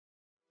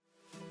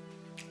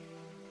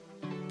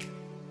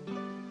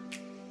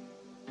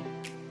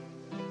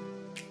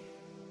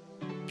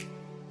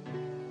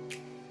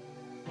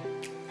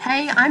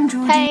Hey, I'm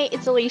Georgie. Hey,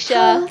 it's Alicia.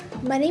 Hello,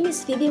 my name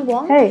is Phoebe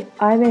Wong. Hey,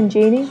 I'm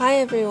Anjini. Hi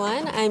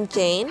everyone, I'm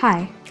Jane.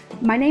 Hi,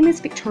 my name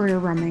is Victoria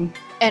Rumming.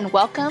 And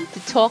welcome to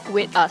Talk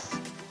WIT Us.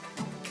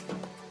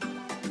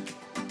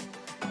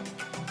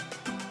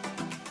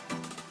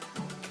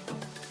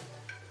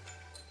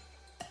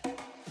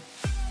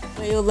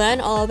 Where you'll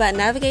learn all about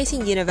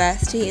navigating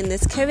university in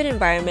this COVID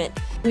environment.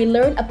 We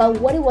learned about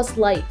what it was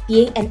like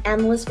being an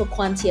analyst for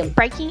Quantium.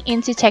 Breaking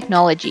into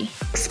technology.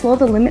 Explore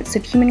the limits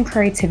of human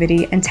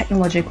creativity and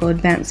technological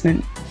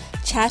advancement.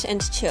 Chat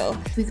and chill.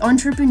 With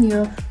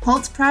entrepreneur,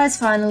 Holtz Prize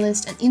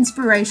finalist and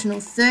inspirational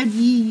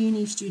third-year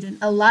uni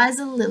student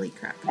Eliza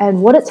Lillycrap.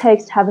 And what it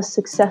takes to have a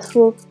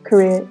successful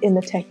career in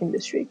the tech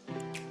industry.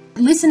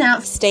 Listen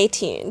out. Stay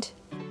tuned.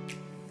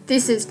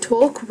 This is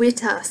Talk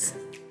WIT Us.